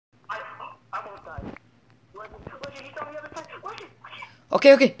he's on the other side. Watch it.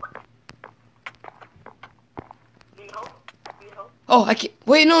 Okay, okay. Need help? Need help? Oh, I can't.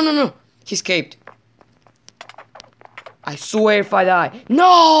 Wait, no, no, no. He escaped. I swear if I die.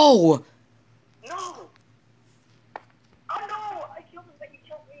 No! No! Oh no! I killed him, but he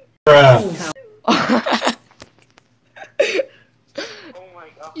killed me. Oh my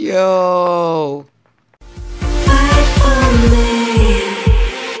god. Yo.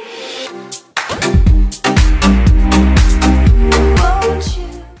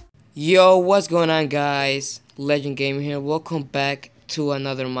 Yo, what's going on, guys? Legend Gamer here. Welcome back to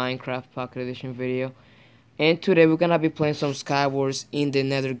another Minecraft Pocket Edition video. And today we're gonna be playing some SKYWARS in the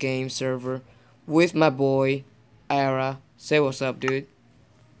Nether game server with my boy Ara. Say what's up, dude.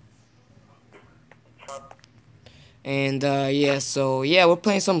 And yeah, so yeah, we're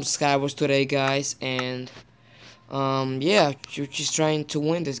playing some SKYWARS today, guys. And yeah, you're just trying to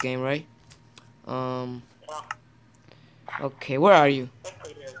win this game, right? Okay, where are you?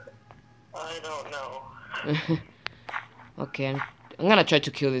 I don't know. Okay, I'm gonna try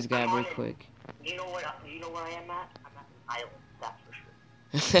to kill this guy real quick. Do you know where I am at? I'm at an island, that's for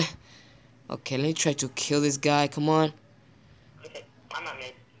sure. Okay, let me try to kill this guy. Come on. Okay, I'm not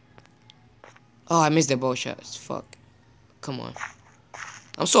mid. Oh, I missed the bow shots. Fuck. Come on.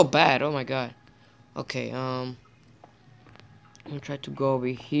 I'm so bad. Oh my god. Okay, I'm gonna try to go over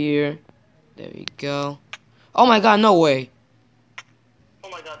here. There we go. Oh my god, no way. Oh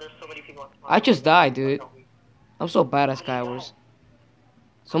my god, there's so many people. I just died, dude. I'm so bad at SKYWARS.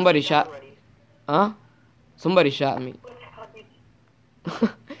 Somebody shot. Huh? Somebody shot me.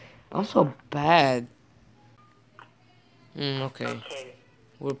 I'm so bad. Okay.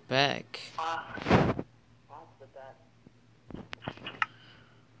 We're back.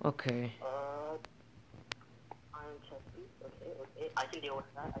 Okay. I can deal with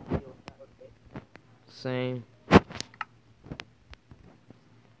that. Okay. Same.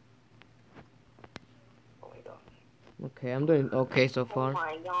 Oh my god. Okay, I'm doing okay so far. Oh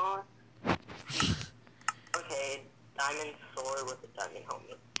my god. Okay, diamond sword with a diamond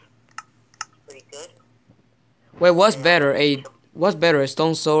helmet. Pretty good. Wait, what's better, a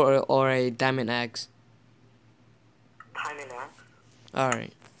stone sword or a diamond axe? Diamond axe. All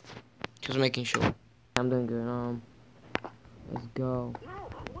right, just making sure. I'm doing good. Let's go. No,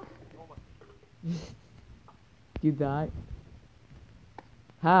 what? Oh my. You died?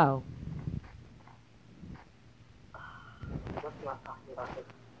 How? Let's not talk about it.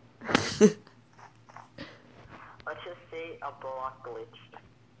 Let's just say a block glitched.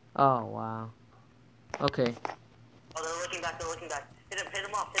 Oh wow. Okay. Oh, they're looking back. Hit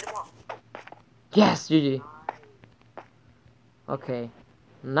him off. Yes, GG. Okay.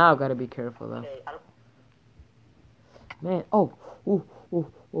 Now I gotta be careful though. Okay, I don't... Man, oh,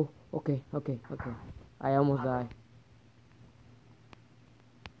 okay. I almost died.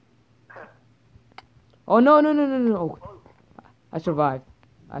 Oh no. Oh, I survived.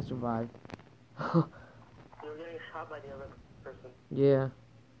 You were getting shot by the other person. Yeah.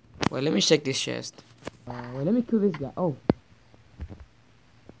 Wait, let me check this chest. Wait, let me kill this guy. Oh.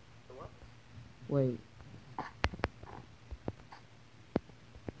 What? Wait.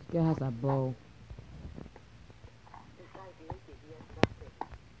 This guy has a bow. This guy's naked. He has nothing.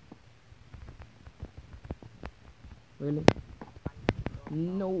 Really?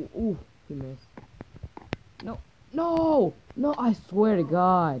 No. Ooh, he missed. No, I swear to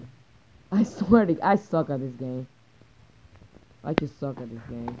God. I suck at this game. I just suck at this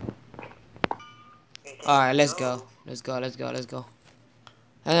game. Alright, let's go. Let's go. I'm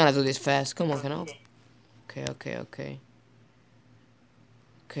gonna do this fast. Come on, can I? Okay.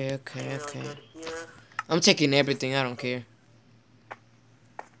 I'm taking everything, I don't care.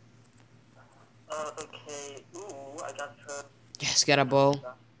 Okay. Ooh, I got her. Yes, got a bow.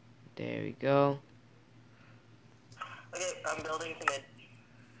 There we go. Okay, I'm building to mid.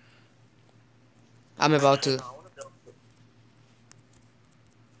 I'm about to. I wanna build to...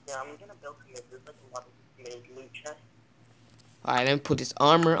 Yeah, I'm gonna build to mid. There's like a lot of mid loot chests. Alright, let me put this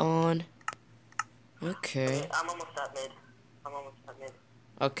armor on. Okay. I'm almost at mid.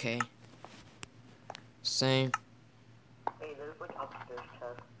 Okay. Same. Hey, there's like upstairs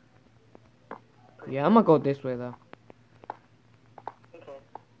chests. Yeah, I'm gonna go this way though. Okay.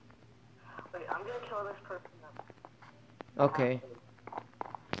 Wait, I'm gonna kill this person now. Okay.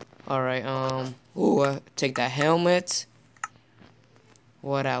 Alright, ooh, take that helmet.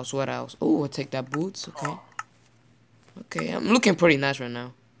 What else? Ooh, I'll take that boots, okay. Okay, I'm looking pretty nice right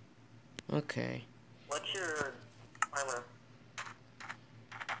now. Okay. What's your armor?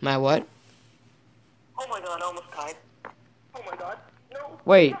 My what? Oh my god, I almost died. Oh my god, no.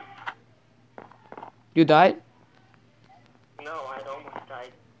 Wait. You died?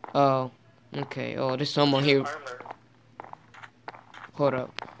 Oh, okay. Oh, there's someone here. Armor. Hold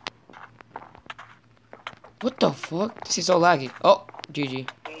up. What the fuck? This is so laggy. Oh, GG. You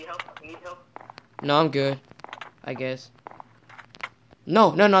need help? You need help? No, I'm good. I guess.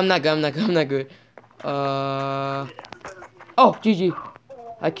 No, no, no, I'm not good. I'm not good. I'm not good. Oh, GG.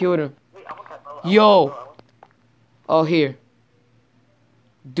 I killed him. Wait, I want that bow. Yo. Oh, here.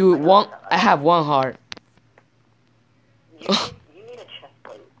 Dude, I have one heart. You need a chest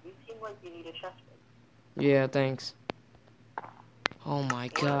plate. You seem like you need a chest plate. Yeah, thanks. Oh my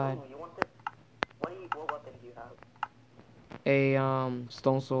god. You want this? What weapon do you have? A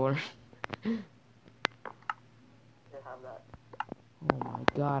stone sword. You have that. Oh my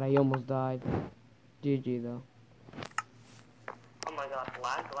god, I almost died. GG though. Oh my god,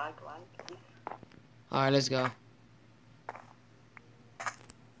 lag. Alright, let's go.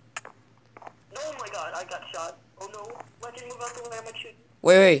 Oh my god, I got shot. Oh no, Legend, move out the way, I'm gonna shoot.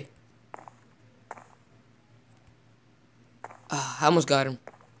 Wait. Ah, I almost got him.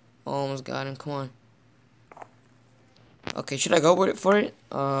 Almost got him, come on. Okay, should I go with it for it?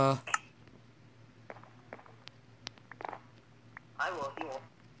 I will, he won't.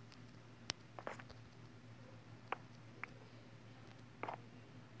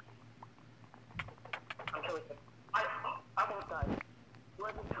 I'm killing him. I almost died.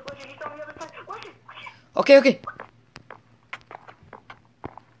 Legend, he's on the other side. Legend! Okay.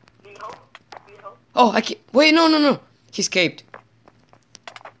 Need help? Oh, I can't. Wait, no. He escaped.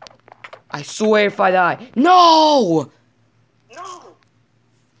 I swear if I die. No! No!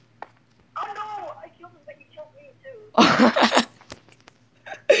 Oh no! I killed him, but he killed me too.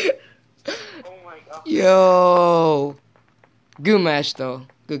 Oh my god. Yo. Good match though.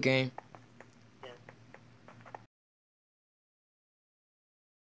 Good game.